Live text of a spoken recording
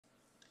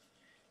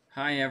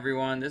Hi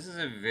everyone, this is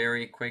a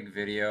very quick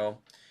video.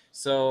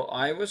 So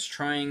I was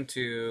trying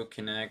to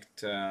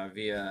connect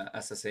via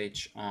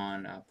SSH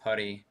on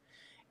PuTTY,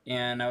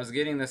 and I was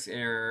getting this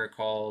error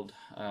called,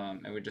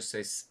 it would just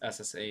say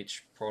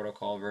SSH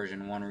protocol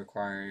version 1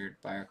 required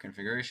by our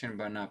configuration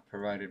but not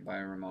provided by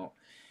a remote.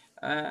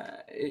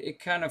 It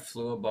kind of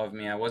flew above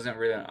me.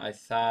 I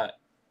thought,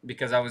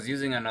 because I was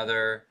using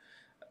other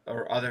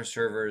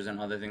servers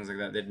and other things like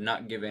that did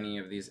not give any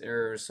of these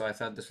errors, so I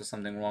thought this was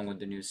something wrong with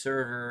the new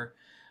server,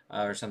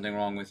 or something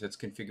wrong with its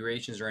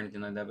configurations or anything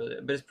like that.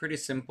 But it's pretty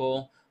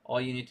simple. All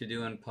you need to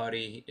do in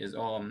PuTTY is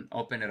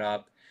open it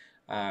up,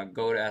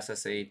 go to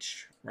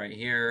SSH right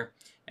here,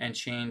 and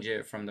change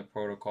it from the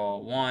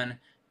protocol 1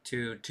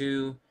 to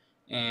 2,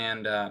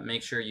 and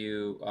make sure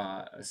you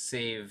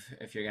save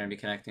if you're going to be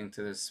connecting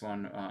to this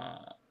one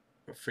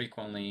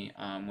frequently.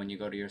 When you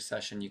go to your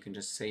session, you can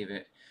just save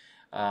it.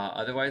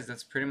 Otherwise,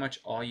 that's pretty much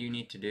all you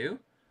need to do.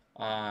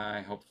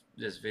 I hope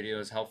this video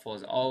is helpful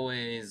as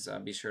always.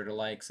 Be sure to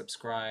like,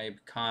 subscribe,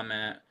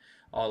 comment.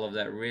 All of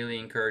that really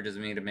encourages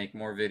me to make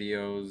more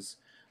videos.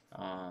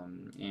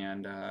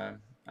 And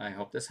I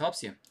hope this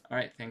helps you. All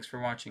right, thanks for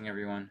watching,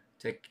 everyone.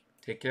 Take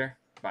care.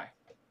 Bye.